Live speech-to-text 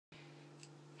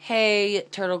Hey,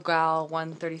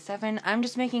 turtlegal137. I'm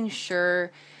just making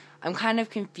sure. I'm kind of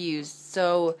confused.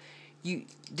 So,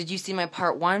 did you see my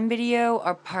part 1 video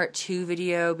or part 2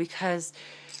 video? Because,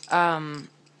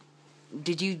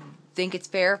 did you think it's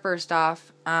fair, first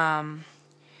off? Because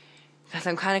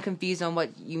I'm kind of confused on what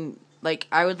you, like,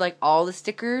 I would like all the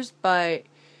stickers, but,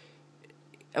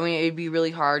 I mean, it'd be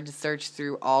really hard to search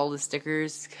through all the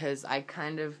stickers, because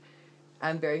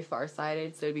I'm very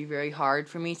farsighted, so it'd be very hard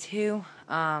for me to.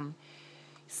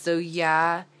 So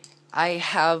yeah, I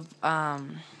have,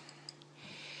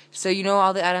 so you know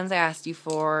all the items I asked you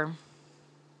for.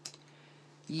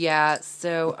 Yeah,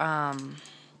 so, I'm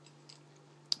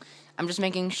just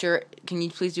making sure, can you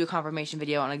please do a confirmation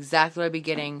video on exactly what I'd be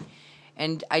getting?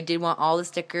 And I did want all the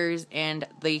stickers, and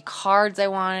the cards I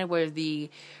wanted were the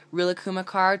Real Akuma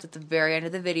cards at the very end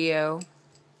of the video.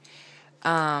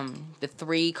 The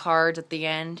 3 cards at the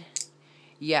end.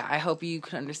 Yeah, I hope you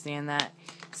can understand that.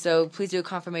 So please do a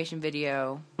confirmation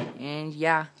video. And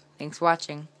yeah, thanks for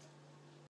watching.